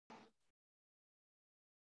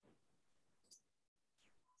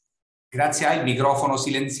Grazie, hai il microfono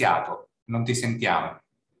silenziato, non ti sentiamo.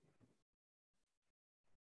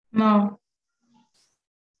 No.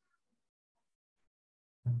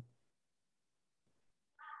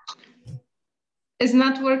 It's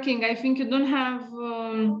not working. I think you don't have,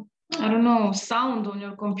 I don't know, sound on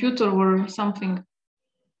your computer or something.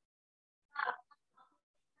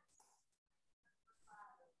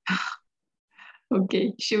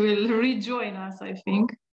 Okay, she will rejoin us, I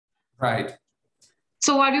think. Right.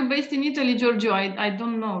 So are you based in Italy, Giorgio? I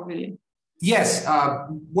don't know really. Yes,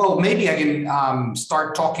 well, maybe I can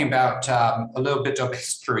start talking about a little bit of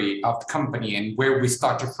history of the company and where we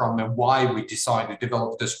started from and why we decided to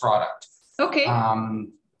develop this product. Okay.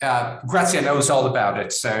 Grazia knows all about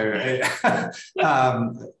it, so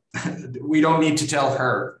we don't need to tell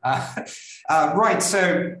her. Right,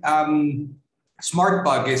 so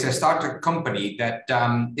SmartBug is a startup company that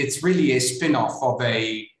it's really a spin-off of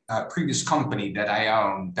a previous company that I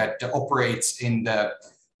own that operates in the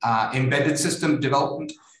embedded system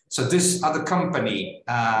development. So this other company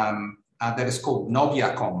that is called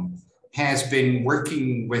Noviacom has been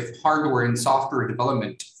working with hardware and software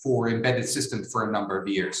development for embedded systems for a number of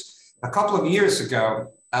years. A couple of years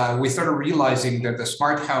ago, we started realizing that the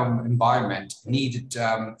smart home environment needed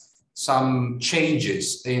some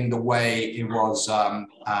changes in the way it was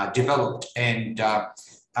developed. And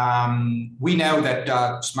we know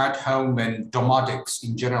that smart home and domotics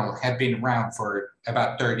in general have been around for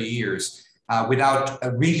about 30 years without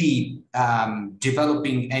really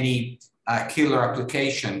developing any killer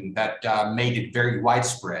application that made it very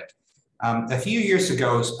widespread. A few years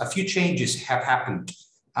ago, a few changes have happened.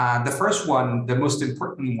 The first one, the most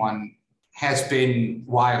important one, has been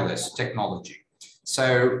wireless technology.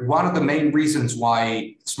 So one of the main reasons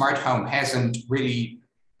why smart home hasn't really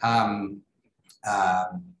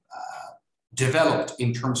developed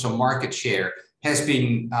in terms of market share has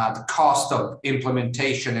been the cost of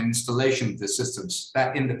implementation and installation of the systems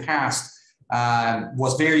that in the past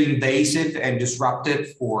was very invasive and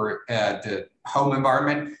disruptive for the home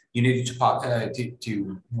environment. You needed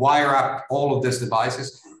to wire up all of these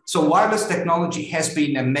devices. So wireless technology has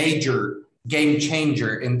been a major game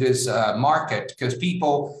changer in this market because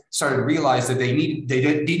people started to realize that they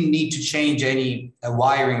didn't need to change any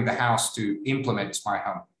wiring in the house to implement smart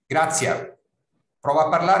home. Grazie. Prova a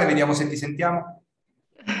parlare, vediamo se ti sentiamo.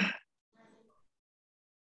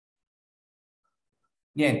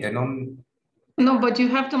 Niente, non... No, but you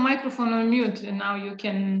have the microphone on mute and now you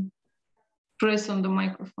can press on the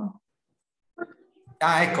microphone.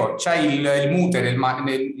 Ah, ecco, c'è il mute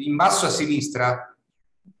in basso a sinistra.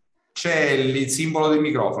 C'è il simbolo del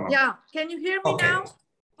microfono. Yeah, can you hear me now?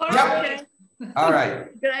 Yeah. Okay. All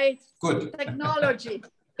right. Great. Good. Technology.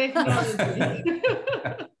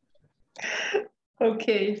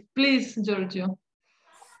 Okay, please, Giorgio.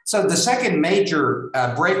 So the second major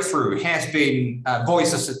breakthrough has been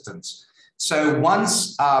voice assistants. So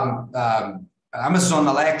once Amazon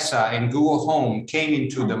Alexa and Google Home came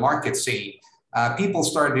into the market scene, people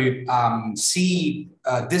started to see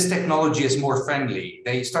this technology as more friendly.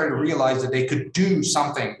 They started to realize that they could do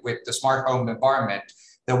something with the smart home environment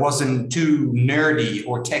that wasn't too nerdy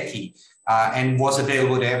or techy and was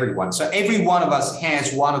available to everyone. So every one of us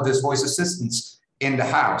has one of these voice assistants in the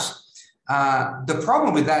house. The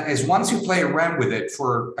problem with that is once you play around with it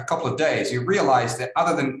for a couple of days, you realize that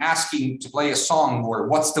other than asking to play a song or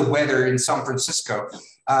what's the weather in San Francisco,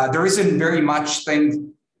 there isn't very much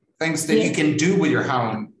things that you can do with your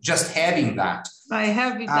home, just having that. I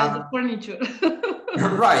have it as a furniture.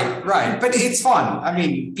 Right. But it's fun. I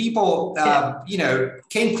mean, people, you know,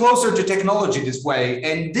 came closer to technology this way,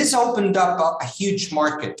 and this opened up a huge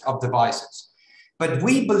market of devices. But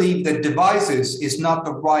we believe that devices is not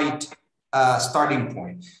the right starting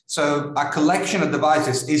point. So a collection of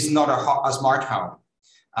devices is not a smart home.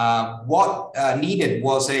 What needed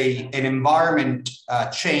was an environment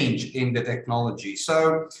change in the technology.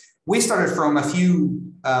 So we started from a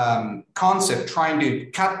few concepts trying to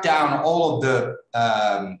cut down all of the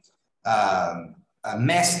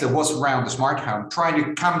mess that was around the smart home, trying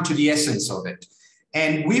to come to the essence of it.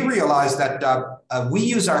 And we realized that we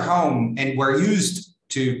use our home and we're used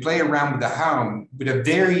to play around with the home with a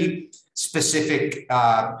very specific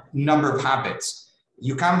number of habits.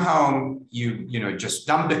 You come home, you know, just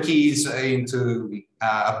dump the keys into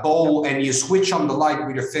a bowl and you switch on the light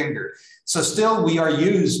with your finger. So still we are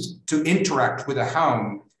used to interact with the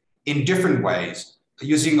home in different ways,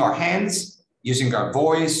 using our hands, using our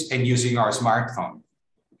voice, and using our smartphone.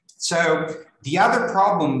 So the other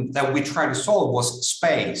problem that we tried to solve was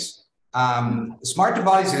space. Smart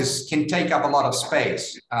devices can take up a lot of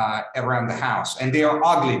space around the house, and they are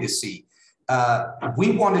ugly to see.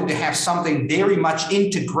 we wanted to have something very much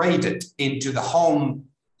integrated into the home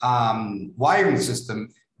wiring system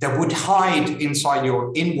that would hide inside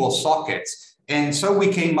your in-wall sockets. And so we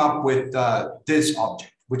came up with this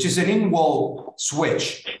object, which is an in-wall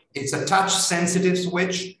switch. It's a touch-sensitive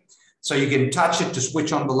switch. So you can touch it to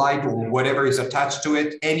switch on the light or whatever is attached to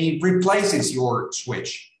it, and it replaces your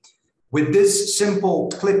switch. With this simple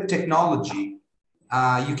clip technology,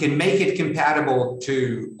 you can make it compatible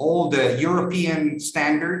to all the European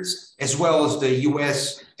standards, as well as the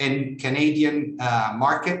US and Canadian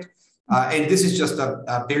market. And this is just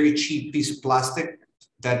a very cheap piece of plastic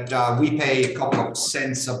that we pay a couple of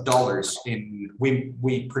cents of dollars in.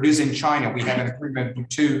 We produce in China. We have an agreement with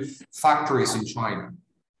 2 factories in China.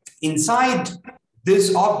 Inside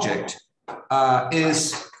this object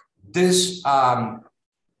is this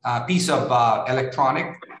piece of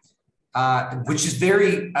electronic, which is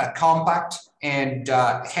very compact and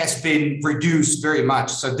has been reduced very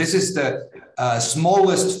much. So this is the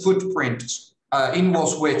smallest footprint in-wall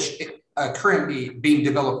switch currently being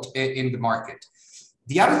developed in the market.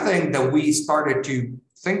 The other thing that we started to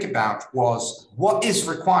think about was what is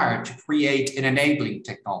required to create an enabling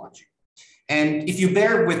technology. And if you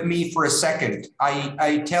bear with me for a second,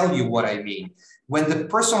 I tell you what I mean. When the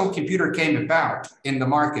personal computer came about in the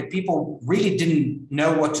market, people really didn't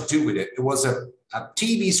know what to do with it. It was a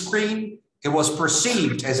TV screen. It was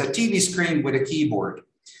perceived as a TV screen with a keyboard.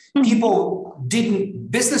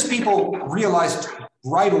 Business people realized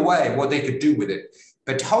right away what they could do with it.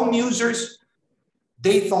 But home users,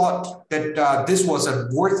 they thought that this was a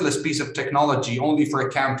worthless piece of technology only for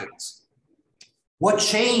accountants. What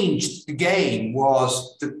changed the game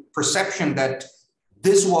was the perception that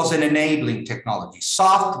this was an enabling technology.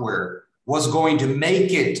 Software was going to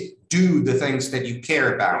make it do the things that you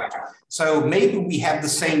care about. So maybe we have the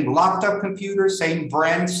same laptop computer, same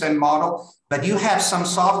brand, same model, but you have some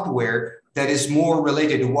software that is more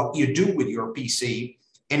related to what you do with your PC.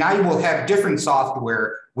 And I will have different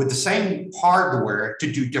software with the same hardware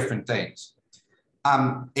to do different things.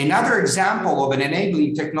 Another example of an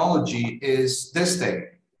enabling technology is this thing.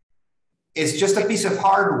 It's just a piece of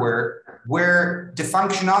hardware where the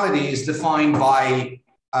functionality is defined by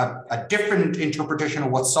a different interpretation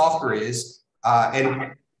of what software is.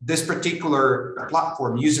 And this particular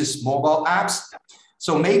platform uses mobile apps.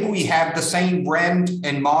 So maybe we have the same brand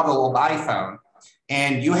and model of iPhone,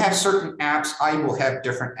 and you have certain apps, I will have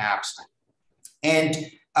different apps. And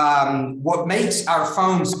what makes our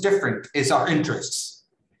phones different is our interests.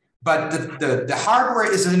 But the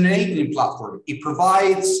hardware is an enabling platform. It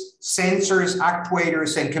provides sensors,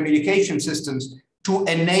 actuators, and communication systems to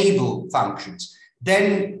enable functions.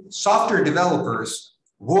 Then software developers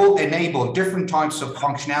will enable different types of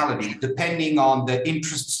functionality depending on the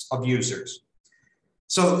interests of users.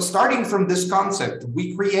 So starting from this concept,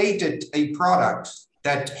 we created a product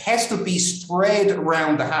that has to be spread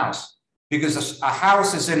around the house, because a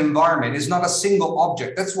house is an environment, it's not a single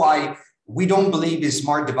object. That's why we don't believe in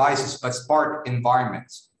smart devices, but smart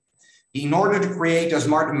environments. In order to create a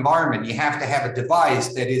smart environment, you have to have a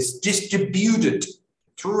device that is distributed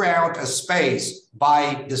throughout a space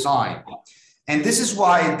by design. And this is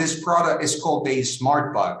why this product is called a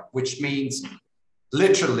smart bug, which means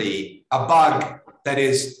literally a bug that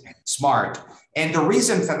is smart. And the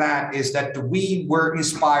reason for that is that we were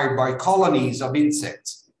inspired by colonies of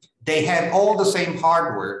insects. They have all the same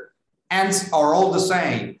hardware, ants are all the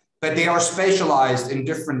same, but they are specialized in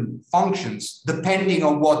different functions depending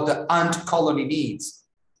on what the ant colony needs.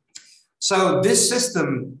 So this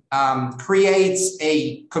system creates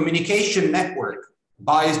a communication network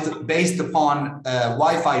based upon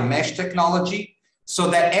Wi-Fi mesh technology, so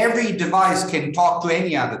that every device can talk to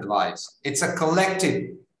any other device. It's a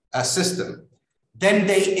collective system. Then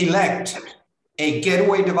they elect a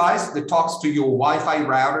gateway device that talks to your Wi-Fi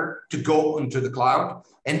router to go into the cloud.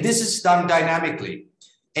 And this is done dynamically.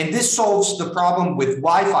 And this solves the problem with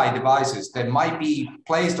Wi-Fi devices that might be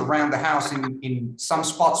placed around the house in some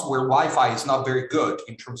spots where Wi-Fi is not very good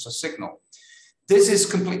in terms of signal. This is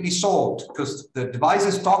completely solved because the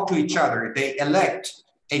devices talk to each other. They elect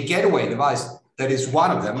a gateway device that is one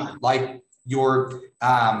of them, like your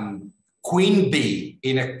queen bee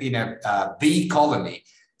in a bee colony.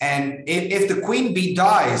 And if the queen bee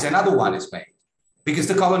dies, another one is made because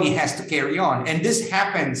the colony has to carry on. And this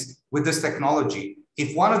happens with this technology.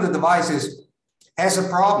 If one of the devices has a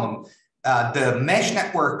problem, the mesh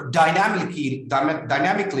network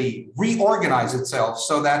dynamically reorganizes itself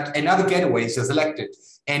so that another gateway is elected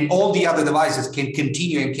and all the other devices can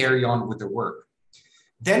continue and carry on with their work.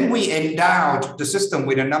 Then we endowed the system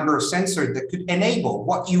with a number of sensors that could enable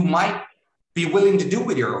what you might be willing to do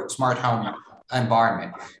with your smart home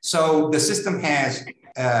environment. So the system has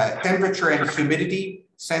temperature and humidity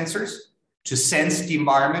sensors to sense the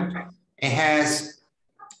environment. It has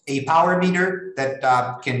a power meter that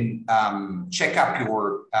can check up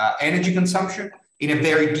your energy consumption in a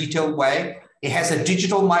very detailed way. It has a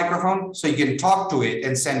digital microphone, so you can talk to it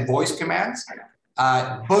and send voice commands,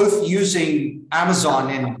 both using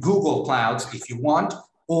Amazon and Google clouds if you want,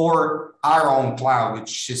 or our own cloud,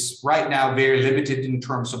 which is right now very limited in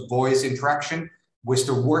terms of voice interaction. We're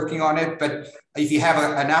still working on it, but if you have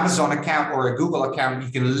an Amazon account or a Google account,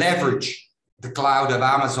 you can leverage the cloud of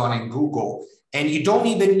Amazon and Google, and you don't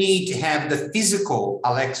even need to have the physical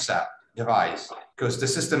Alexa device because the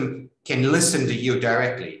system can listen to you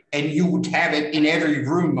directly, and you would have it in every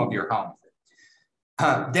room of your home.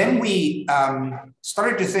 Then we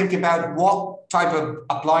started to think about what type of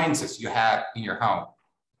appliances you have in your home.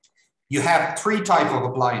 You have three types of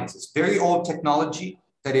appliances: very old technology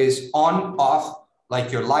that is on, off,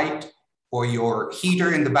 like your light or your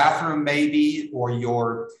heater in the bathroom maybe, or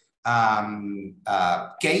your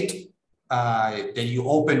gate that you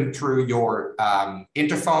open through your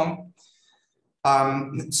interphone.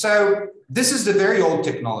 So this is the very old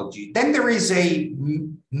technology. Then there is a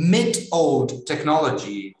mid-old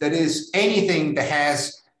technology that is anything that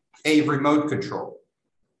has a remote control.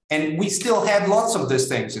 And we still have lots of these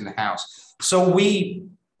things in the house. So we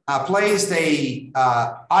placed a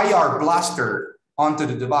IR blaster onto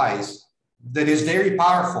the device that is very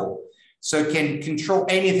powerful. So it can control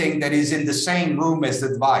anything that is in the same room as the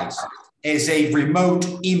device as a remote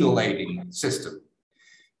emulating system.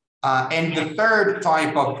 And the third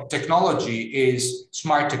type of technology is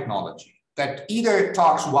smart technology that either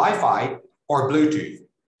talks Wi-Fi or Bluetooth.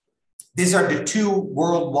 These are the two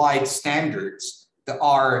worldwide standards that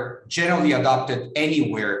are generally adopted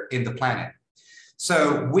anywhere in the planet.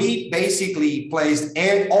 So we basically placed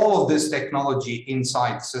all of this technology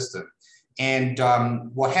inside the system. And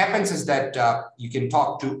what happens is that you can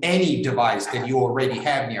talk to any device that you already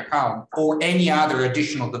have in your home or any other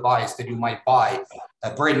additional device that you might buy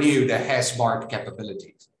brand new that has smart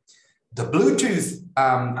capabilities. The Bluetooth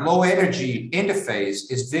low energy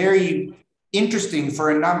interface is very interesting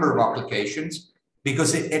for a number of applications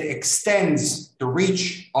because it extends the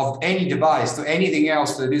reach of any device to anything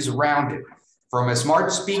else that is around it, from a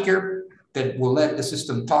smart speaker that will let the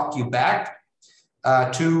system talk you back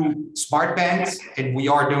to smart bands. And we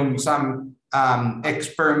are doing some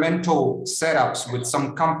experimental setups with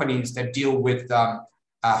some companies that deal with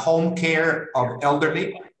home care of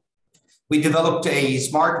elderly. We developed a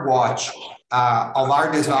smartwatch of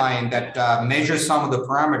our design that measures some of the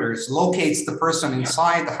parameters, locates the person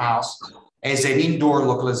inside the house as an indoor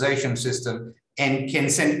localization system, and can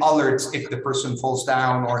send alerts if the person falls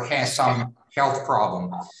down or has some health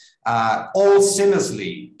problem. All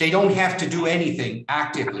seamlessly. They don't have to do anything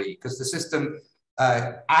actively because the system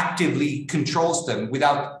actively controls them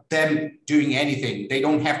without them doing anything. They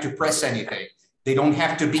don't have to press anything. They don't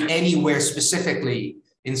have to be anywhere specifically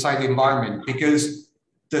inside the environment, because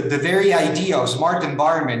the very idea of smart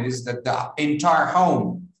environment is that the entire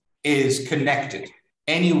home is connected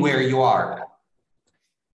anywhere you are.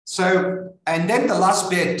 So, and then the last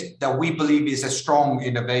bit that we believe is a strong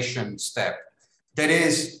innovation step, that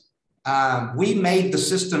is, we made the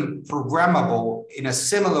system programmable in a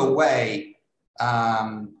similar way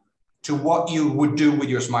to what you would do with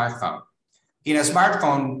your smartphone. In a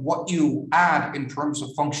smartphone, what you add in terms of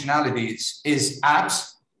functionalities is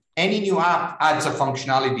apps. Any new app adds a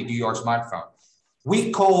functionality to your smartphone.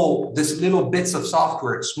 We call these little bits of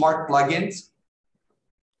software smart plugins,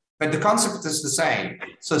 but the concept is the same.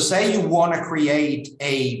 So say you want to create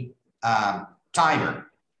a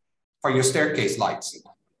timer for your staircase lights.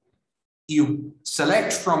 You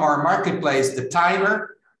select from our marketplace the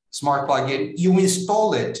timer smart plugin, you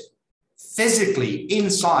install it physically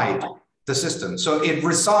inside the system. So it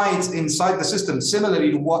resides inside the system,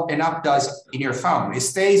 similarly to what an app does in your phone. It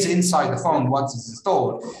stays inside the phone once it's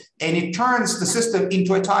installed, and it turns the system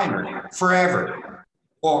into a timer forever,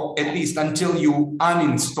 or at least until you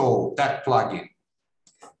uninstall that plugin.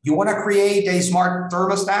 You want to create a smart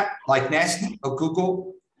thermostat like Nest or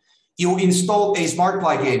Google, you install a smart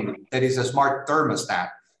plugin that is a smart thermostat,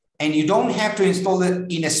 and you don't have to install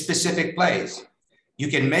it in a specific place. You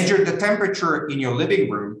can measure the temperature in your living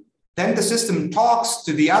room. Then the system talks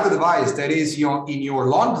to the other device that is in your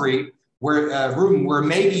laundry room where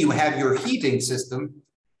maybe you have your heating system,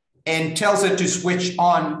 and tells it to switch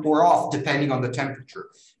on or off depending on the temperature.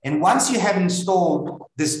 And once you have installed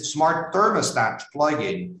this smart thermostat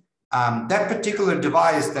plugin, that particular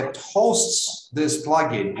device that hosts this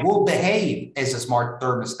plugin will behave as a smart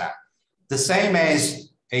thermostat. the same as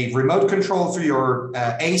a remote control for your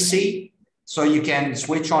AC. So you can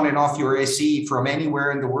switch on and off your AC from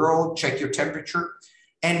anywhere in the world, check your temperature.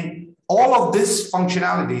 And all of this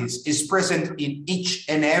functionalities is present in each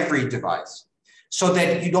and every device, so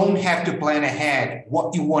that you don't have to plan ahead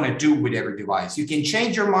what you want to do with every device. You can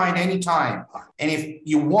change your mind anytime. And if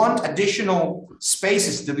you want additional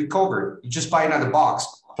spaces to be covered, you just buy another box,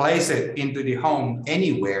 place it into the home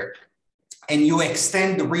anywhere, and you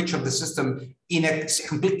extend the reach of the system in a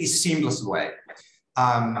completely seamless way.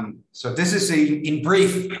 So this is in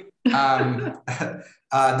brief,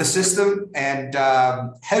 the system, and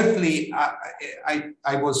hopefully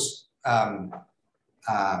I was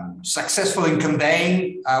successful in conveying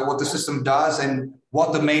what the system does and what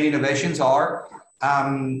the main innovations are.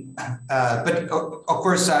 But of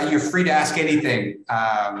course, you're free to ask anything.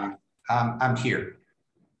 I'm here.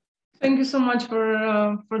 Thank you so much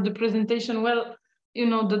for the presentation. Well, you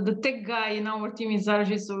know, the tech guy in our team is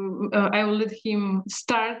Arijit, so I will let him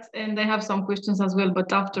start, and I have some questions as well, but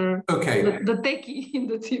after the techie in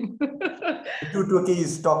the team. The two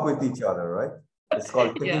techies talk with each other, right? It's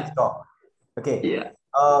called techie talk. Okay. Yeah.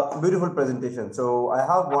 Beautiful presentation. So I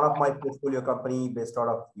have one of my portfolio company based out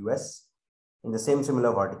of US in the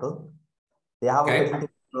similar vertical. They have a patented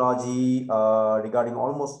technology regarding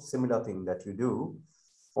almost similar thing that you do.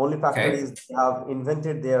 Only factor is they have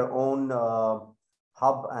invented their own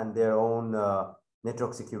hub and their own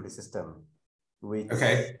network security system, which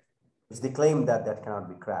they claim that cannot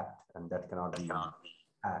be cracked and that cannot be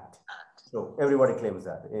hacked. So everybody claims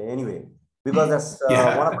that. Anyway, because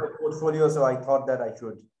that's one of my portfolios, so I thought that I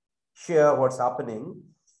should share what's happening.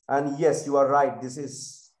 And yes, you are right. This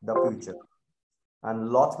is the future. And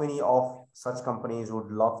many of such companies would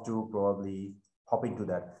love to probably hop into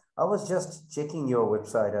that. I was just checking your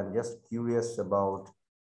website and just curious about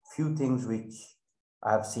few things which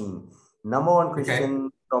I have seen. Number one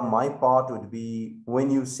question from my part would be,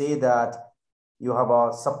 when you say that you have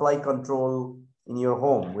a supply control in your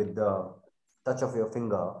home with the touch of your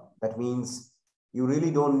finger, that means you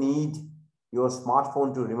really don't need your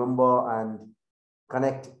smartphone to remember and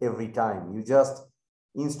connect every time. You just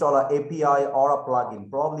install an API or a plugin,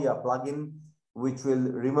 probably a plugin which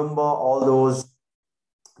will remember all those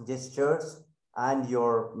gestures and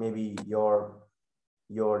maybe your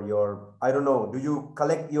I don't know, do you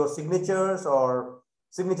collect your signatures or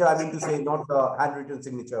signature? I mean to say not the handwritten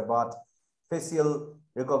signature, but facial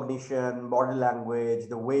recognition, body language,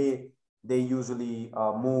 the way they usually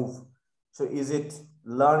move. So is it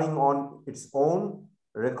learning on its own,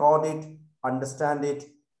 record it, understand it,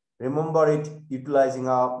 remember it, utilizing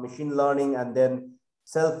our machine learning, and then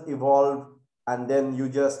self-evolve, and then you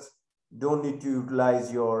just don't need to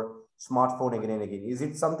utilize your smartphone again and again? Is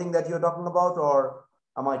it something that you're talking about, or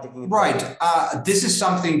am I taking it right? This is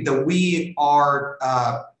something that we are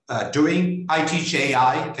doing. I teach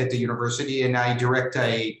AI at the university, and I direct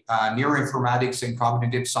a neuroinformatics and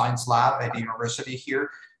cognitive science lab at the university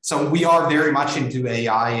here. So we are very much into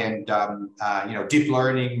AI and you know, deep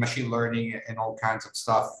learning, machine learning, and all kinds of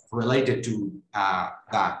stuff related to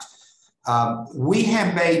that. We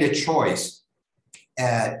have made a choice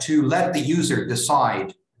to let the user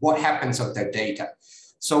decide what happens of their data.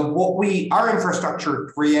 So our infrastructure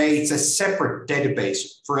creates a separate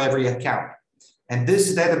database for every account. And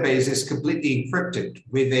this database is completely encrypted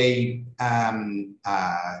with a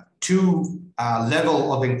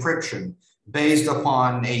two-level of encryption based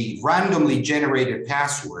upon a randomly generated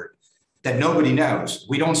password that nobody knows.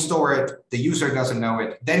 We don't store it, the user doesn't know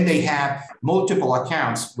it. Then they have multiple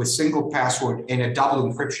accounts with single password in a double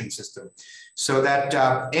encryption system, so that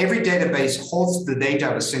every database holds the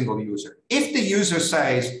data of a single user. If the user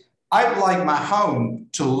says, I'd like my home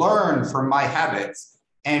to learn from my habits,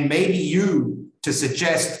 and maybe you to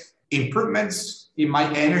suggest improvements in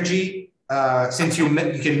my energy, since you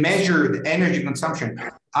can measure the energy consumption,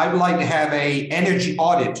 I would like to have an energy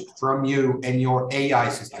audit from you and your AI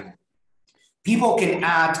system. People can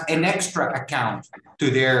add an extra account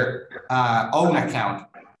to their own account,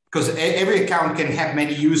 because every account can have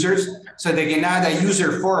many users. So they can add a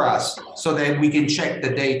user for us so that we can check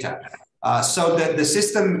the data. So that the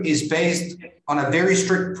system is based on a very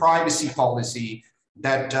strict privacy policy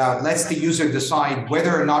that lets the user decide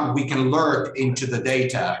whether or not we can lurk into the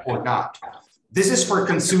data or not. This is for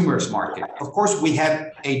consumers market. Of course, we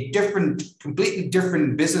have a completely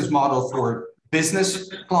different business model for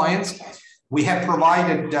business clients. We have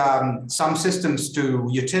provided some systems to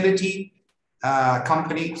utility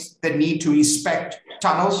companies that need to inspect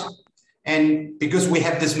tunnels. And because we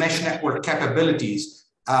have this mesh network capabilities,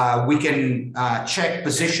 we can check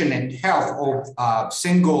position and health of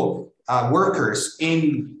single workers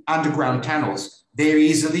in underground tunnels very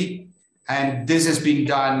easily. And this has been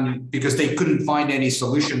done because they couldn't find any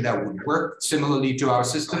solution that would work similarly to our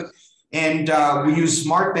system. And we use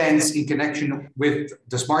smart bands in connection with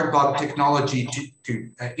the smart bug technology to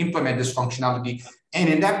implement this functionality. And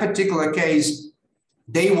in that particular case,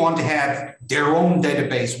 they want to have their own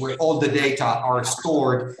database where all the data are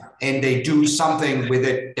stored and they do something with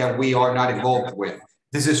it that we are not involved with.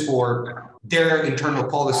 This is for their internal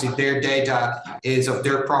policy. Their data is of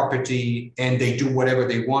their property and they do whatever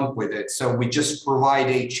they want with it. So we just provide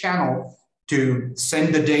a channel to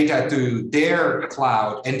send the data to their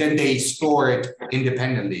cloud and then they store it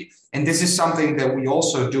independently. And this is something that we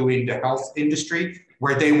also do in the health industry,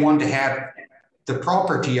 where they want to have the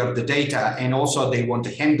property of the data and also they want to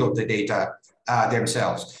handle the data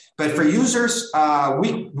themselves. But for users,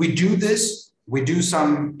 we do this. We do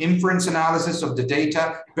some inference analysis of the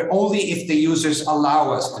data, but only if the users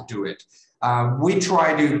allow us to do it. We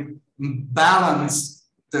try to balance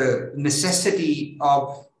the necessity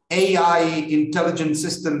of AI intelligent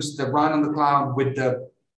systems that run on the cloud with the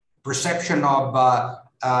perception of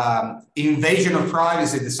invasion of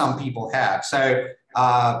privacy that some people have. So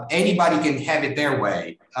anybody can have it their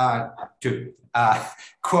way, to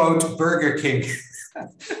quote Burger King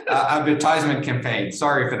advertisement campaign.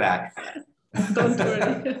 Sorry for that. Don't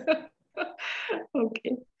worry.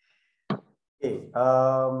 Okay. Okay.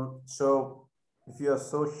 So if you are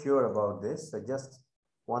so sure about this, I just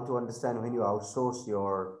want to understand, when you outsource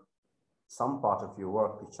some part of your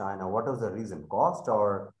work to China, what is the reason? Cost,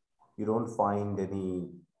 or you don't find any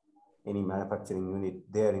manufacturing unit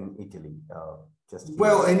there in Italy?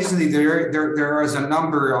 Well, initially there is a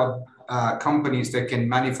number of companies that can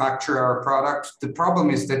manufacture our product. The problem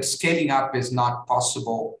is that scaling up is not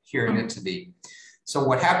possible here in Italy. So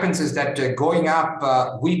what happens is that going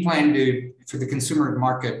up, we plan to, for the consumer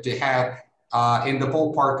market, to have in the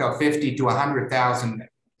ballpark of 50 to 100,000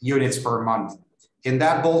 units per month. In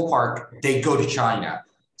that ballpark, they go to China.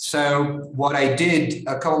 So what I did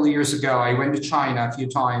a couple of years ago, I went to China a few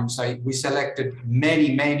times. We selected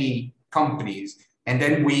many companies, and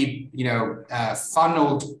then we,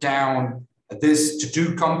 funneled down this to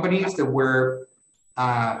 2 companies that were,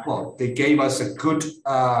 well, they gave us a good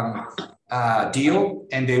deal,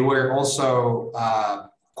 and they were also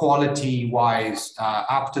quality-wise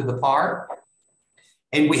up to the par.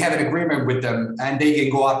 And we have an agreement with them, and they can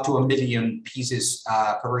go up to 1 million pieces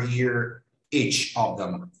per year, each of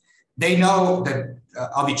them. They know that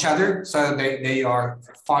of each other, so they are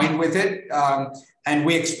fine with it. And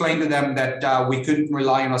we explained to them that we couldn't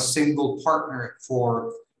rely on a single partner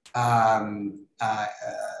for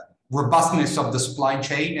robustness of the supply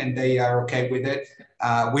chain, and they are okay with it.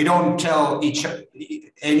 We don't tell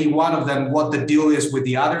any one of them what the deal is with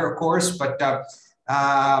the other, of course, but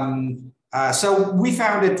so we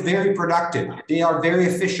found it very productive. They are very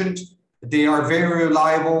efficient. They are very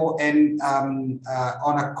reliable, and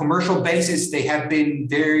on a commercial basis, they have been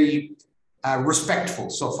very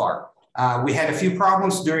respectful so far. We had a few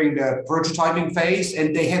problems during the prototyping phase,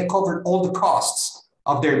 and they have covered all the costs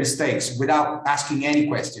of their mistakes without asking any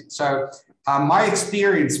questions. So my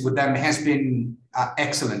experience with them has been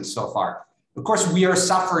excellent so far. Of course, we are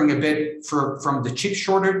suffering a bit from the chip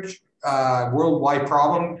shortage, worldwide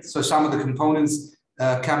problem. So some of the components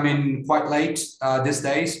come in quite late these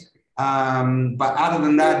days. But other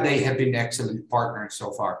than that, they have been excellent partners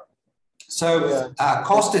so far. So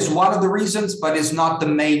cost is one of the reasons, but it's not the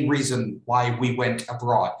main reason why we went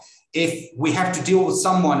abroad. If we have to deal with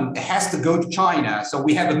someone that has to go to China, so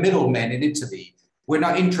we have a middleman in Italy, we're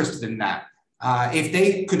not interested in that. If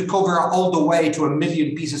they could cover all the way to 1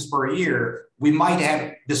 million pieces per year, we might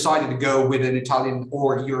have decided to go with an Italian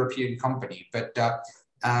or European company. But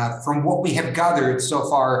from what we have gathered so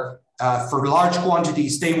far, for large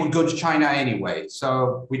quantities, they would go to China anyway.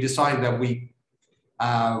 So we decided that we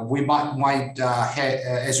might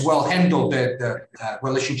as well handle the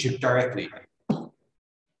relationship directly.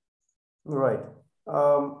 Right.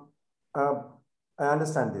 I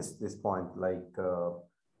understand this point,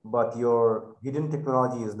 but your hidden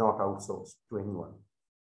technology is not outsourced to anyone.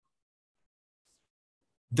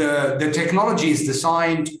 The technology is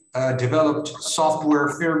designed, developed, software,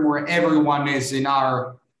 firmware, everyone is in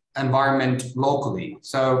our environment locally.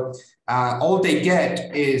 So all they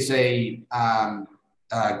get is a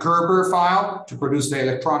Gerber file to produce the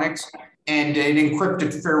electronics and an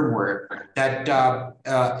encrypted firmware that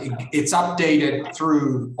it's updated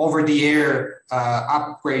through over-the-air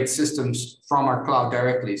upgrade systems from our cloud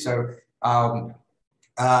directly. So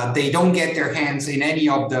they don't get their hands in any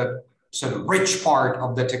of the sort of rich part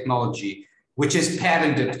of the technology. which is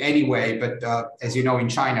patented anyway. But as you know, in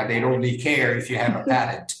China, they don't really care if you have a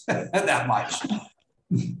patent that much.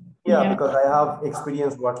 Yeah, because I have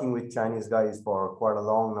experience working with Chinese guys for quite a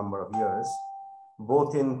long number of years,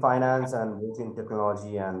 both in finance and both in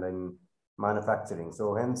technology and in manufacturing.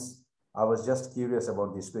 So hence, I was just curious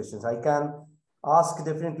about these questions. I can ask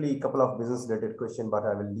definitely a couple of business related questions, but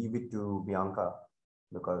I will leave it to Bianca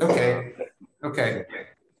because. Okay. Okay. Yeah.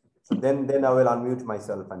 So then I will unmute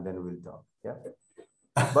myself and then we'll talk. Yeah.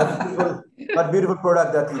 But beautiful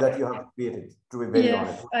product that you have created, to be very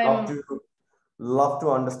honest. Love to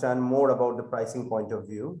understand more about the pricing point of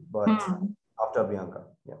view, but after Bianca.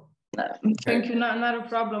 Yeah. Thank you. Not a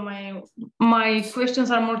problem. My questions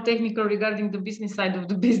are more technical regarding the business side of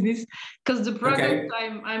the business, because the product,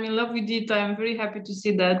 I'm in love with it. I'm very happy to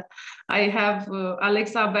see that I have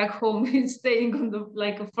Alexa back home staying on the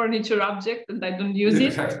like a furniture object, and I don't use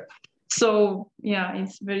it. So yeah,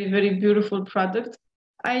 it's very, very beautiful product.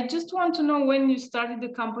 I just want to know, when you started the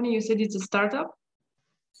company, you said it's a startup.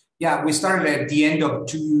 Yeah, we started at the end of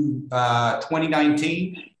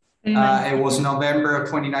 2019. It was November of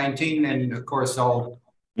 2019, and of course, the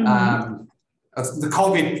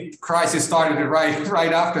COVID crisis started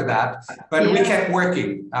right after that. But we kept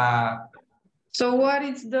working. So, what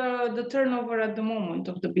is the turnover at the moment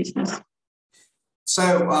of the business?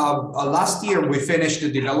 So last year we finished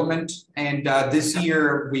the development, and this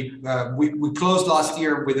year we closed last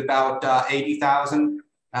year with about 80,000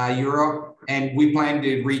 euro. And we plan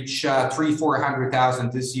to reach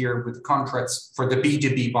 300,000-400,000 this year with contracts for the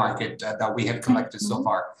B2B market that we have collected so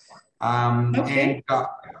far. And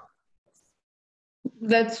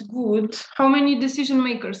that's good. How many decision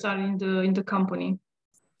makers are in the company?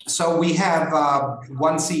 So we have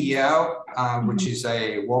one CEO, which is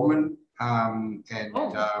a woman,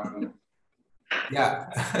 yeah.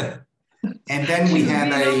 And then we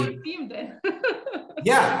have a team then.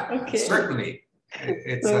 Certainly.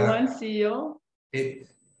 It's so one CEO.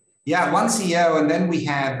 One CEO, and then we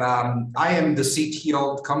have. I am the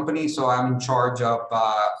CTO of the company, so I'm in charge of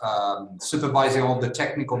supervising all the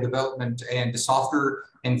technical development and the software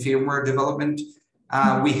and firmware development.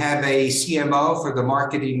 We have a CMO for the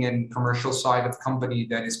marketing and commercial side of the company,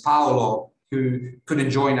 that is Paolo, who couldn't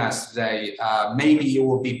join us today. Maybe he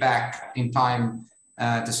will be back in time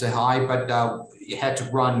to say hi, but he had to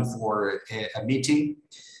run for a meeting.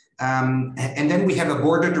 And then we have a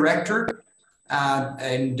board of director,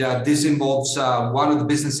 and this involves one of the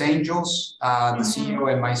business angels, the CEO,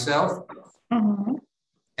 and myself.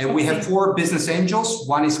 And we have 4 business angels.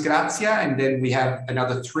 One is Grazia, and then we have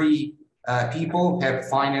another 3 people who have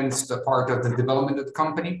financed a part of the development of the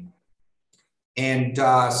company. And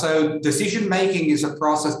so decision making is a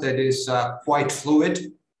process that is quite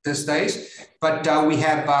fluid these days, but we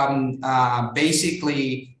have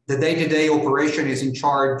basically the day-to-day operation is in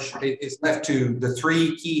charge, is left to the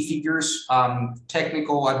 3 key figures,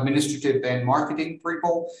 technical, administrative, and marketing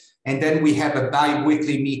people. And then we have a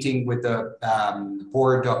bi-weekly meeting with the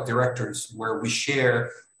board of directors where we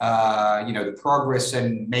share the progress,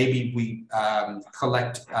 and maybe we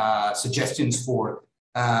collect suggestions for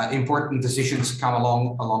important decisions come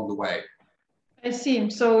along the way. I see.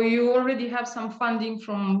 So you already have some funding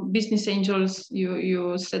from business angels.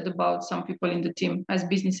 You said about some people in the team as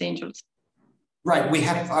business angels. Right. We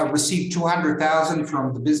have received 200,000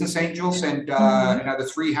 from the business angels, and another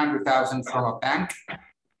 300,000 from a bank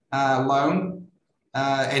loan.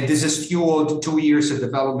 And this is fueled 2 years of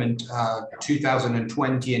development,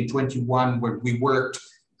 2020 and 21, where we worked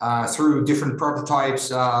through different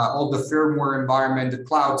prototypes, all the firmware environment, the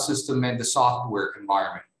cloud system, and the software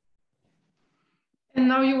environment. And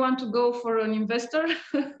now you want to go for an investor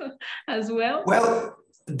as well? Well,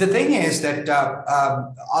 the thing is that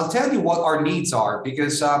I'll tell you what our needs are,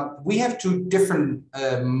 because we have 2 different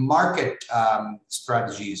market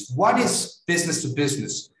strategies. One is business to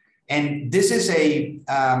business, and this is a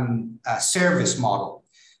service model.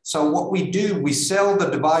 So what we do, we sell the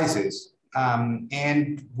devices,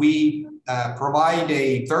 and we provide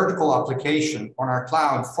a vertical application on our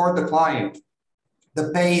cloud for the client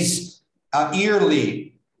that pays a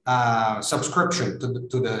yearly subscription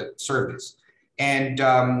to the service. And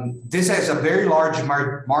this has a very large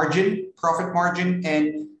profit margin,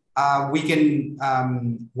 and we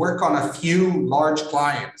can work on a few large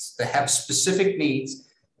clients that have specific needs,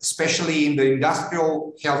 especially in the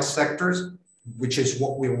industrial health sectors, which is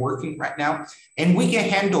what we're working right now. And we can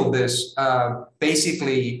handle this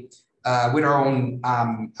basically with our own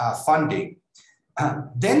funding.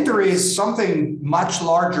 Then there is something much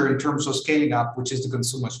larger in terms of scaling up, which is the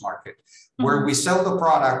consumers market, where we sell the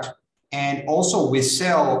product, and also we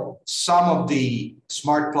sell some of the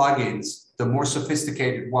smart plugins the more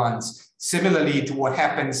sophisticated ones, similarly to what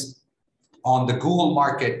happens on the Google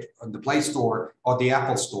market, on the Play Store or the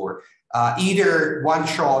Apple Store, either one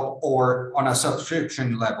shot or on a subscription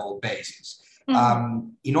level basis.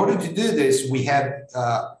 In order to do this, we have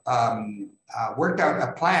worked out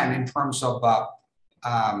a plan in terms of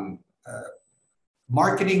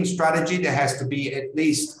marketing strategy that has to be at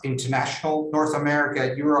least international. North America,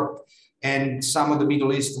 Europe, and some of the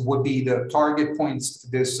Middle East would be the target points to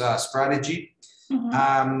this strategy.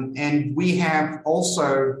 And we have also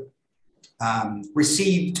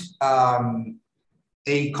received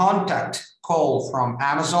a contact call from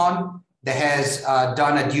Amazon that has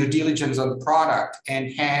done a due diligence on the product and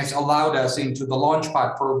has allowed us into the Launchpad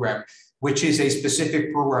program, which is a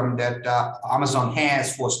specific program that Amazon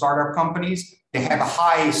has for startup companies. They have a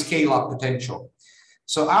high scale-up potential.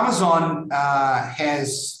 So Amazon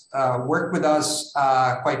has worked with us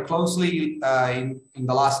quite closely in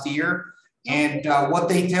the last year. And what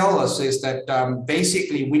they tell us is that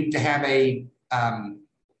basically we need to have a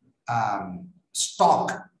stock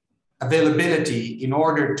availability in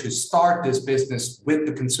order to start this business with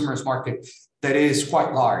the consumers market that is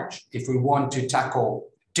quite large if we want to tackle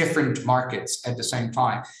different markets at the same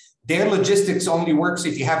time. Their logistics only works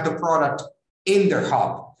if you have the product in their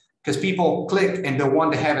hub, because people click and they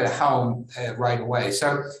want to have it at home right away.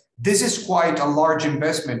 So this is quite a large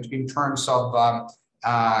investment in terms of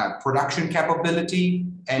production capability,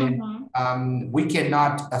 and we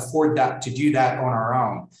cannot afford that to do that on our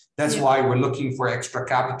own. That's why we're looking for extra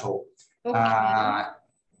capital. Okay. I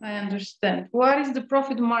understand. What is the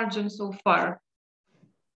profit margin so far?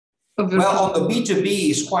 Well, on the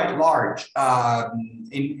B2B is quite large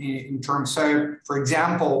in terms. So, for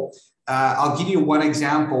example, I'll give you one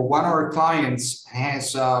example. One of our clients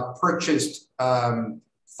has purchased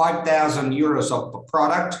 5,000 euros of the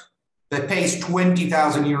product that pays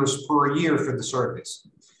 20,000 euros per year for the service.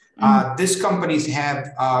 These companies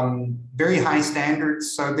have very high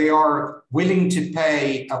standards, so they are willing to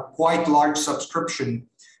pay a quite large subscription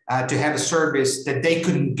to have a service that they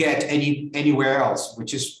couldn't get anywhere else,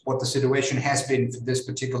 which is what the situation has been for this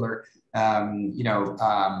particular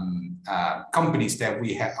companies that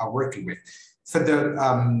we are working with. For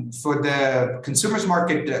the consumers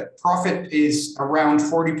market, the profit is around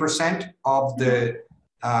 40% of the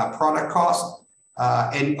product cost.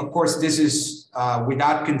 And of course, this is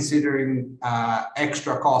without considering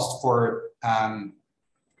extra cost for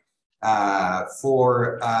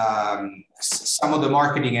some of the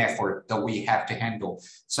marketing effort that we have to handle.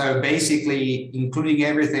 So basically, including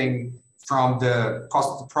everything from the cost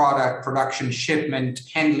of the product, production, shipment,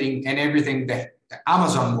 handling, and everything that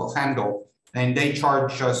Amazon will handle, and they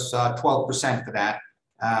charge us 12% for that.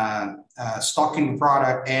 Stocking the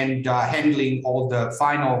product and handling all the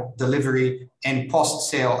final delivery and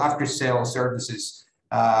post-sale, after-sale services,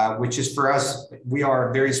 which is for us, we are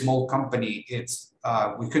a very small company. It's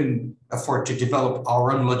we couldn't afford to develop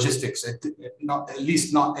our own logistics, at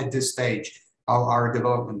least not at this stage of our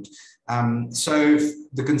development. So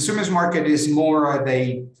the consumers market is more of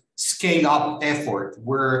a scale-up effort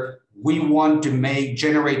where we want to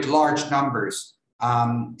generate large numbers,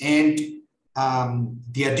 and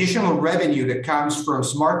the additional revenue that comes from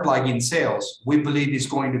smart plugin sales, we believe is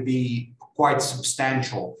going to be quite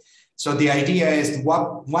substantial. So the idea is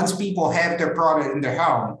once people have their product in their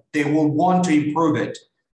home, they will want to improve it.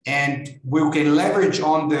 And we can leverage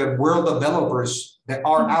on the world developers that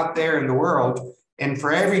are out there in the world. And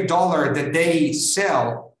for every dollar that they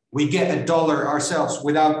sell, we get $1 ourselves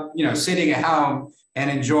without sitting at home and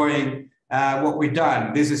enjoying what we've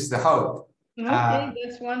done. This is the hope. Okay,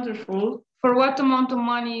 that's wonderful. For what amount of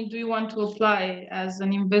money do you want to apply as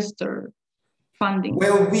an investor funding?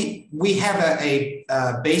 Well, we have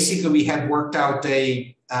basically we have worked out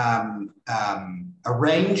a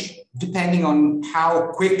range depending on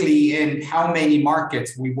how quickly and how many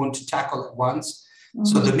markets we want to tackle at once.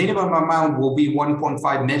 So the minimum amount will be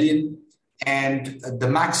 1.5 million, and the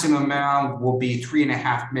maximum amount will be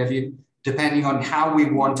 3.5 million, depending on how we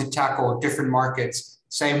want to tackle different markets.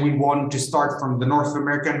 Say we want to start from the North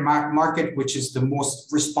American market, which is the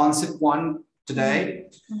most responsive one today.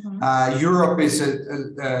 Europe is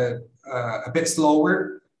a bit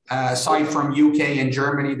slower. Aside from UK and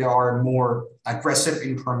Germany, they are more aggressive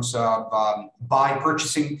in terms of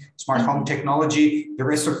purchasing smart home technology. The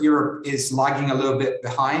rest of Europe is lagging a little bit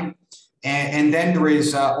behind. And then there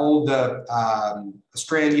is all the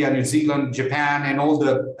Australia, New Zealand, Japan, and all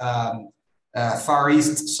the Far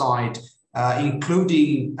East side,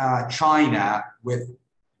 including China with,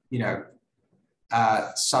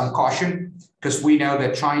 some caution, because we know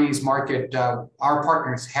that Chinese market, our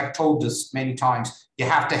partners have told us many times, you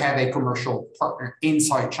have to have a commercial partner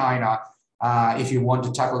inside China if you want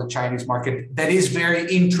to tackle the Chinese market that is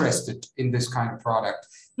very interested in this kind of product.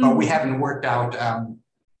 But we haven't worked out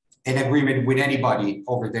an agreement with anybody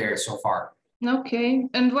over there so far. Okay.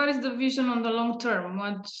 And what is the vision on the long term?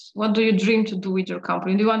 What do you dream to do with your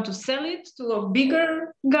company? Do you want to sell it to a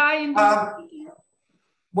bigger guy in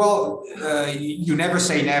Well, you never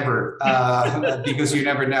say never because you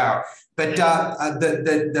never know. But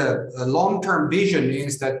the long-term vision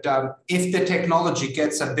is that if the technology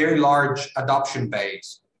gets a very large adoption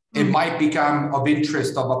base, it might become of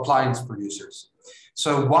interest of appliance producers.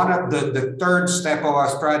 So one of the third step of our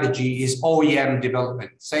strategy is OEM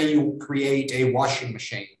development. Say you create a washing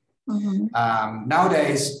machine.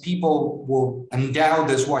 Nowadays, people will endow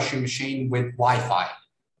this washing machine with Wi-Fi.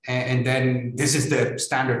 And then this is the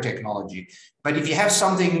standard technology. But if you have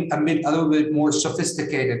something a little bit more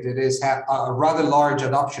sophisticated, that is have a rather large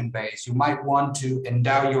adoption base, you might want to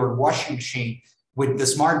endow your washing machine with the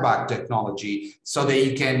smart bag technology so that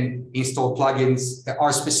you can install plugins that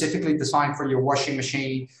are specifically designed for your washing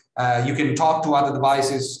machine. You can talk to other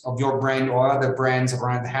devices of your brand or other brands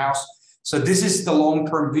around the house. So this is the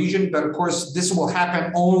long-term vision, but of course, this will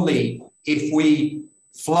happen only if we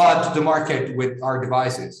flood the market with our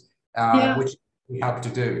devices, which we have to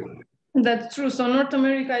do. That's true. So North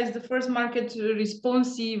America is the first market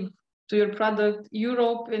responsive to your product,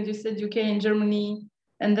 Europe, and you said UK and Germany,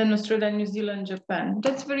 and then Australia, New Zealand, Japan.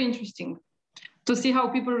 That's very interesting to see how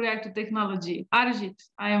people react to technology. Arijit,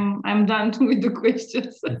 I'm done with the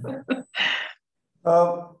questions.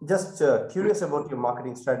 Just curious about your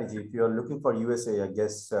marketing strategy. If you're looking for USA, I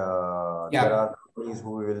guess there are companies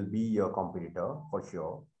who will be your competitor for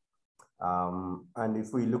sure. And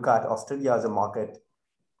if we look at Australia as a market,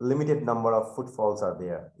 limited number of footfalls are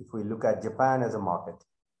there. If we look at Japan as a market,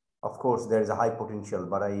 of course, there is a high potential,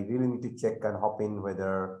 but I really need to check and hop in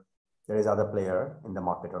whether there is other player in the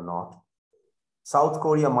market or not. South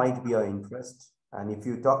Korea might be of interest. And if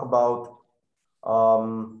you talk about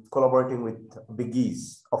collaborating with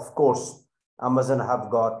biggies, of course, Amazon have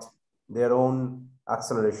got their own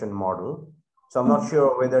acceleration model. So I'm not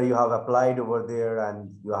sure whether you have applied over there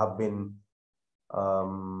and you have been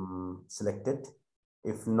selected.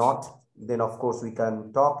 If not, then of course we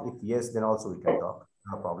can talk. If yes, then also we can talk.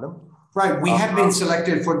 No problem. Right. We have been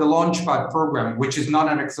selected for the Launchpad program, which is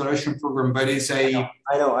not an acceleration program, but it's a.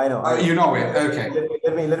 I know. You know it. Okay.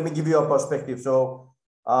 Let me give you a perspective. So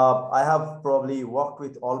I have probably worked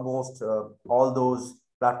with almost all those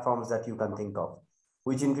platforms that you can think of,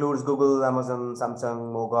 which includes Google, Amazon,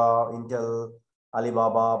 Samsung, Moga, Intel,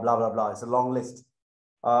 Alibaba, blah, blah, blah. It's a long list.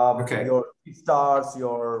 Your stars,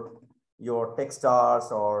 your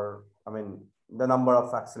Techstars, or I mean, the number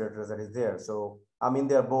of accelerators that is there. So I'm in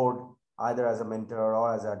their board either as a mentor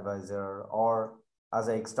or as an advisor or as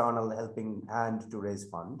an external helping hand to raise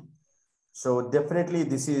fund. So definitely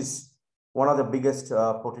this is one of the biggest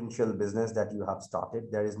potential business that you have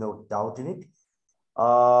started. There is no doubt in it.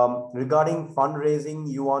 Regarding fundraising,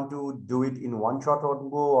 you want to do it in one shot or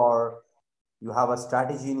go, or you have a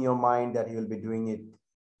strategy in your mind that you will be doing it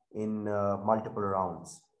in multiple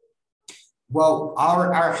rounds? Well,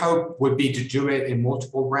 our hope would be to do it in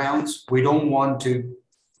multiple rounds. We don't want to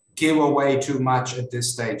give away too much at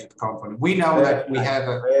this stage of the company. We know that we have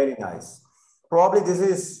a... Very nice. Probably this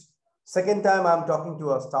is second time I'm talking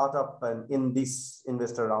to a startup and in this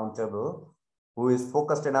investor roundtable who is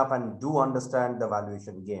focused enough and do understand the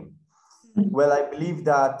valuation game. Well, I believe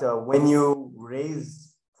that when you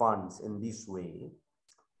raise funds in this way,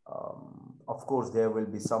 of course, there will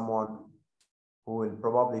be someone who will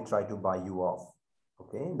probably try to buy you off.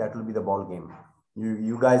 Okay, that will be the ball game.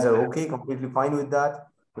 You guys are okay, completely fine with that,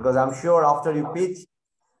 because I'm sure after you pitch,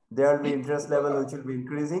 there will be interest level which will be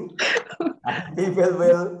increasing. And people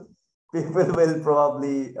will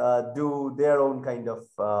probably do their own kind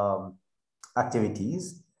of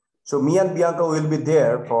activities. So me and Bianca will be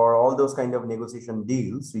there for all those kind of negotiation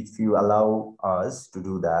deals, which you allow us to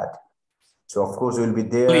do that. So of course we'll be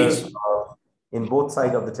there in both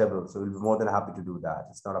sides of the table. So we'll be more than happy to do that.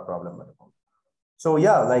 It's not a problem at all. So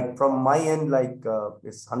yeah, like from my end, like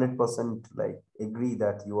it's 100% like agree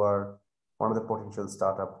that you are one of the potential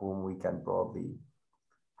startup whom we can probably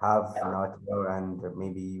have and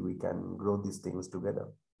maybe we can grow these things together.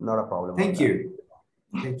 Not a problem. Thank you.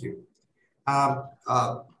 Thank you. Of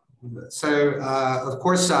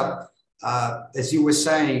course, as you were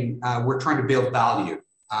saying, we're trying to build value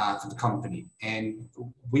for the company, and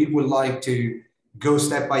we would like to go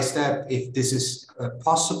step by step if this is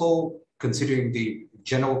possible, considering the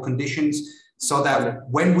general conditions. so that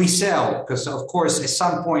when we sell, because of course at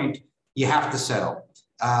some point you have to sell,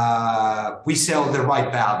 we sell the right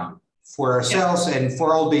value for ourselves and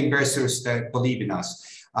for all the investors that believe in us.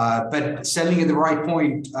 But selling at the right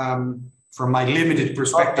point, from my limited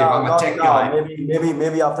perspective, I'm a tech guy.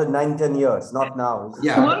 Maybe after 9-10 years, not now.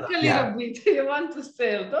 Yeah. Work a little bit. You want to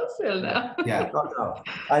sell, don't sell now. Yeah, not now.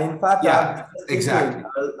 And in fact, exactly.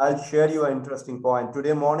 I'll share you an interesting point.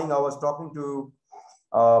 Today morning, I was talking to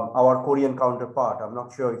our Korean counterpart. I'm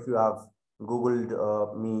not sure if you have Googled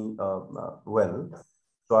me well.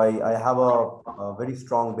 So I have a very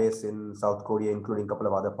strong base in South Korea, including a couple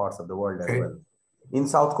of other parts of the world as well. In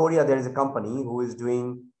South Korea, there is a company who is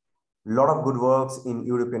doing a lot of good works in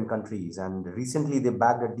European countries. And recently they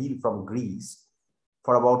bagged a deal from Greece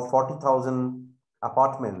for about 40,000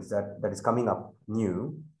 apartments that is coming up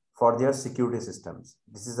new for their security systems.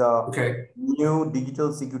 This is a new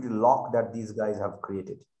digital security lock that these guys have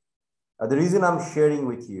created. The reason I'm sharing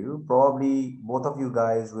with you, probably both of you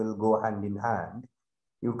guys will go hand in hand,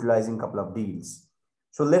 utilizing a couple of deals.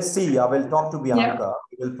 So let's see, I will talk to Bianca.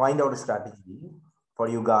 We will find out a strategy for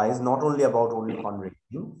you guys, not only about only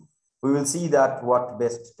fundraising. We will see that what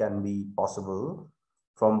best can be possible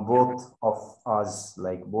from both of us,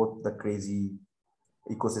 like both the crazy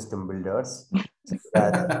ecosystem builders, so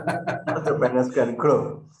that entrepreneurs can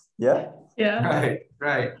grow. Yeah.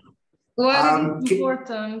 Right. What is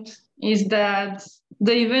important is that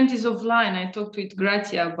the event is offline. I talked with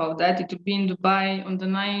Gratia about that. It will be in Dubai on the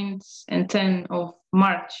 9th and 10th of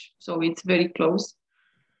March. So it's very close.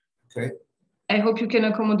 Okay. I hope you can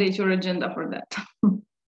accommodate your agenda for that.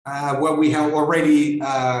 Well, we have already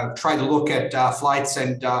tried to look at flights,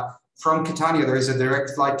 and from Catania, there is a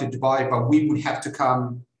direct flight to Dubai, but we would have to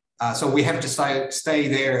come. So we have to stay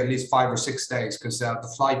there at least 5 or 6 days, because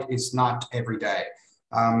the flight is not every day.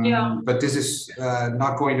 But this is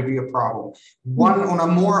not going to be a problem. One, on a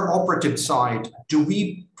more operative side, do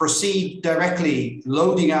we proceed directly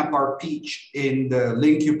loading up our pitch in the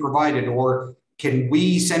link you provided, or can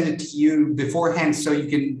we send it to you beforehand so you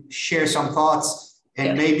can share some thoughts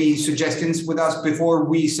and maybe suggestions with us before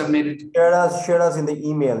we submit it? Share us in the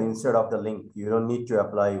email instead of the link. You don't need to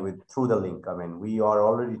apply through the link. I mean, we are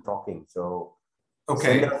already talking. So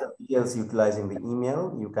send us the details utilizing the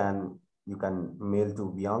email. You can mail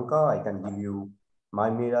to Bianca. I can give you my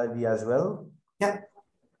mail ID as well. Yeah,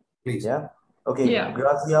 please. Yeah. Okay. Yeah.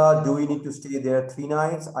 Grazia, do we need to stay there 3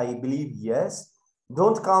 nights? I believe yes.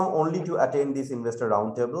 Don't come only to attend this investor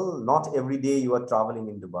roundtable. Not every day you are traveling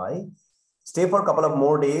in Dubai. Stay for a couple of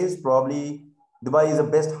more days. Probably Dubai is the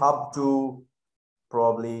best hub to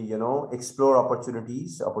probably, explore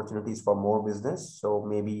opportunities for more business. So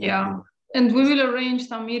maybe. Yeah. And we will arrange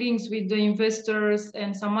some meetings with the investors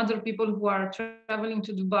and some other people who are traveling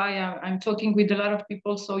to Dubai. I'm talking with a lot of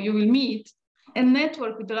people. So you will meet and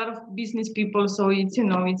network with a lot of business people. So it's,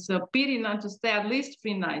 it's a pity not to stay at least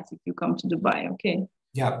 3 nights if you come to Dubai. Okay.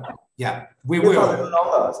 Yeah, we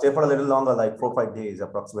will. Stay for a little longer, like 4 or 5 days,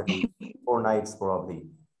 approximately 4 nights, probably.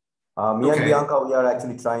 Me and Bianca, we are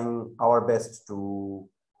actually trying our best to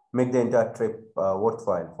make the entire trip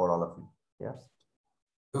worthwhile for all of you. Yeah.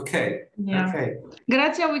 Okay. Yeah. Okay.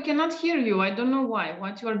 Grazia, we cannot hear you. I don't know why.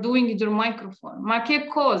 What you are doing with your microphone. Ma che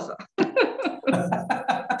cosa?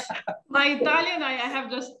 My Italian, I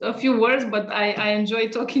have just a few words, but I enjoy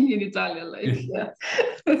talking in Italian.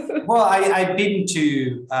 Well, I've been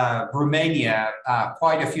to Romania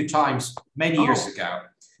quite a few times many years ago.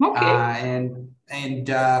 Okay. And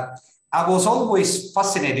I was always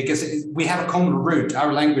fascinated because we have a common root.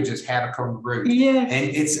 Our languages have a common root. Yes. And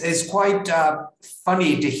it's quite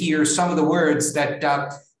funny to hear some of the words that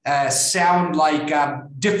sound like a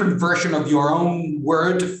different version of your own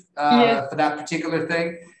word for that particular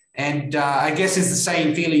thing. And I guess it's the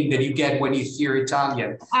same feeling that you get when you hear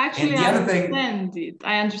Italian. Actually, I understand it.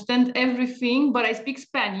 I understand everything, but I speak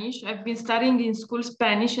Spanish. I've been studying in school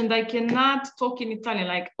Spanish, and I cannot talk in Italian.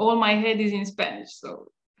 Like all my head is in Spanish.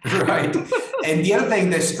 So. Right. And the other thing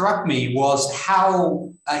that struck me was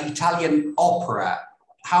how Italian opera,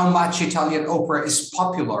 how much Italian opera is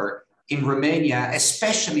popular in Romania,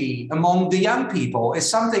 especially among the young people, is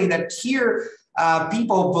something that here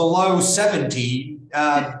people below 70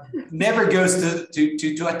 never goes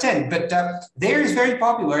to attend, but there is very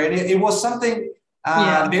popular, and it was something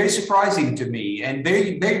very surprising to me and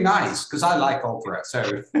very, very nice because I like opera.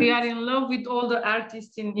 So we are in love with all the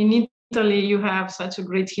artists in Italy. You have such a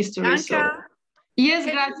great history. Bianca? So. Yes,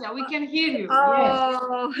 Grazia, we can hear you.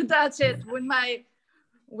 Oh, yes. That's it with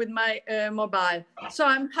my mobile. So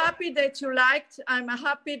I'm happy that you liked. I'm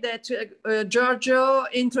happy that Giorgio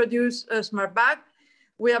introduced Smart Bag.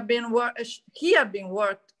 he have been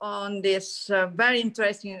worked on this very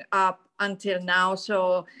interesting app until now.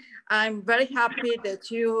 So I'm very happy that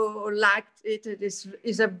you liked it. It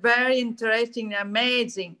is a very interesting,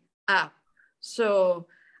 amazing app. So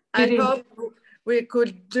I hope we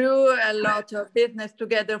could do a lot of business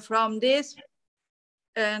together from this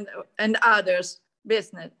and others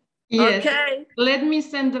business. Yes. Okay. Let me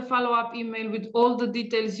send the follow-up email with all the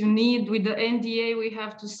details you need, with the NDA we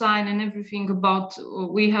have to sign and everything about,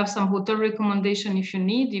 we have some hotel recommendation if you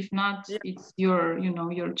need, if not, it's your,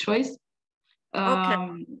 your choice.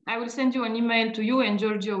 Okay. I will send you an email to you and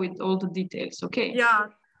Giorgio with all the details, okay? Yeah,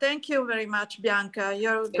 thank you very much, Bianca.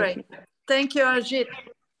 You're great. Thank you, Arijit.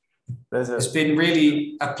 Pleasure. It's been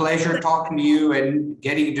really a pleasure talking to you and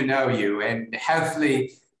getting to know you, and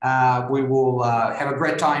hopefully we will have a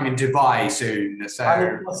great time in Dubai soon. So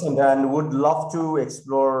 100%, and would love to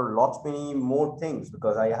explore many more things,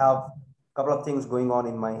 because I have a couple of things going on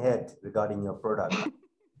in my head regarding your product.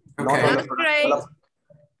 Okay. That's great.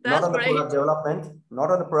 Not on the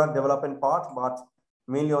product development part, but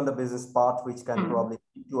mainly on the business part, which can probably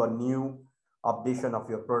lead to a new updation of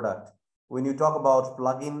your product. When you talk about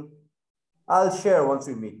plugin, I'll share once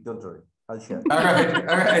we meet. Don't worry, I'll share. All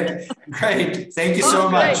right, great. Thank you so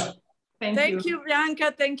much. Thank you,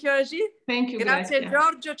 Bianca. Thank you, Arijit. Thank you. Grazie,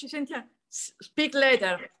 Giorgio. Ci sentiamo. Speak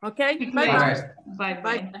later. Okay. Bye.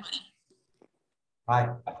 Bye. Bye.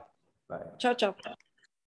 Ciao, ciao.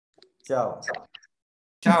 Ciao.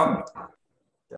 Ciao.